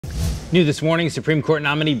New this morning, Supreme Court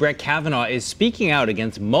nominee Brett Kavanaugh is speaking out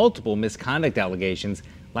against multiple misconduct allegations.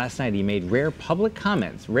 Last night, he made rare public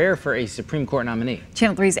comments, rare for a Supreme Court nominee.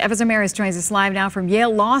 Channel 3's Eva Zamaris joins us live now from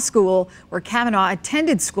Yale Law School, where Kavanaugh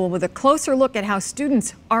attended school, with a closer look at how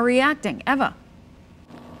students are reacting. Eva.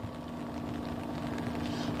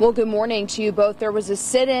 Well, good morning to you both. There was a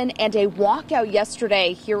sit-in and a walkout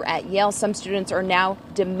yesterday here at Yale. Some students are now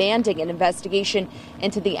demanding an investigation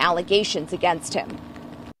into the allegations against him.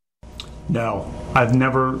 No, I've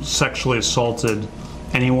never sexually assaulted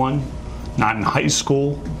anyone, not in high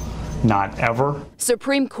school, not ever.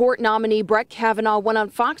 Supreme Court nominee Brett Kavanaugh went on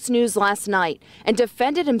Fox News last night and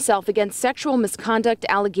defended himself against sexual misconduct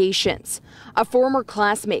allegations. A former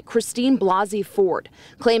classmate, Christine Blasey Ford,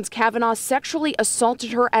 claims Kavanaugh sexually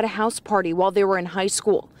assaulted her at a house party while they were in high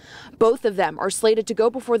school. Both of them are slated to go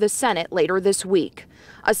before the Senate later this week.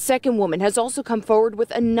 A second woman has also come forward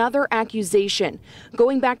with another accusation,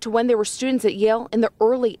 going back to when they were students at Yale in the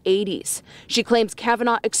early 80s. She claims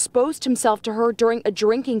Kavanaugh exposed himself to her during a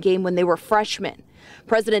drinking game when they were freshmen.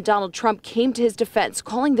 President Donald Trump came to his defense,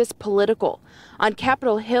 calling this political. On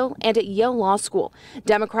Capitol Hill and at Yale Law School,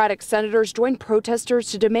 Democratic senators joined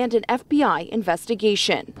protesters to demand an FBI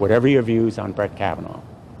investigation. Whatever your views on Brett Kavanaugh,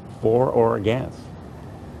 for or against,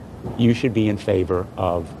 you should be in favor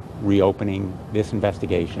of reopening this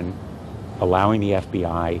investigation, allowing the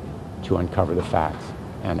FBI to uncover the facts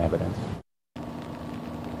and evidence.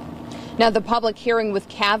 Now, the public hearing with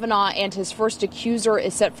Kavanaugh and his first accuser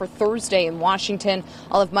is set for Thursday in Washington.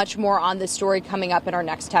 I'll have much more on this story coming up in our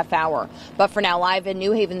next half hour. But for now, live in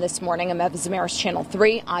New Haven this morning, I'm Eva Zamaris, Channel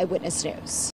 3 Eyewitness News.